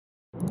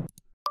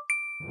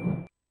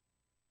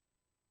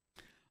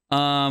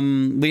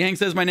Lee Hank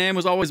says my name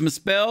was always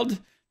misspelled.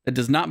 That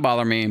does not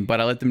bother me,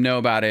 but I let them know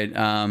about it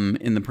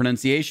in the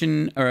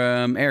pronunciation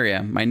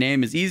area. My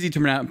name is easy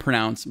to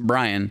pronounce,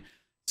 Brian,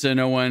 so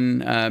no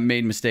one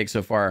made mistakes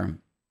so far.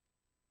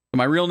 So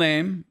my real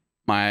name,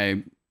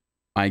 my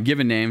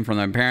given name from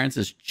my parents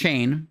is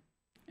Chain,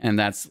 and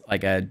that's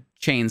like a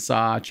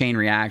chainsaw, chain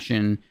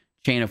reaction,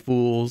 chain of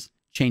fools,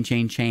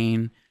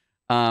 chain.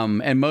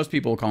 And most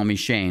people call me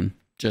Shane.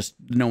 Just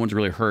no one's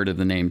really heard of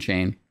the name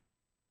Chain.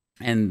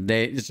 And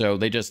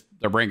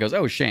their brain goes,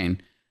 oh,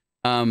 Shane.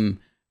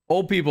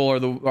 Old people are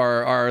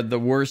the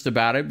worst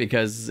about it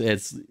because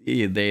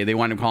they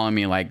wind up calling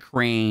me like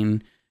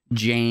Crane,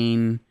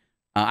 Jane.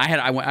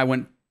 I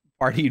went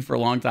partied for a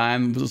long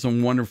time with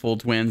some wonderful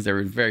twins. They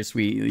were very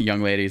sweet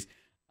young ladies.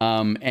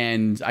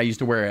 And I used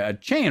to wear a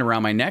chain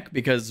around my neck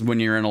because when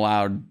you're in a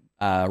loud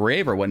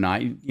rave or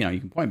whatnot, you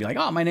can point and be like,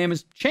 oh, my name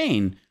is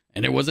Chain.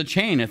 And it was a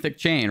chain, a thick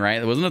chain,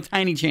 right? It wasn't a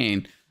tiny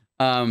chain.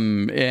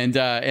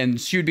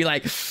 And she would be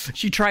like,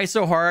 she tries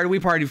so hard. We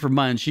partied for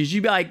months.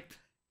 She'd be like,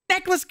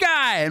 necklace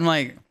guy. I'm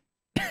like,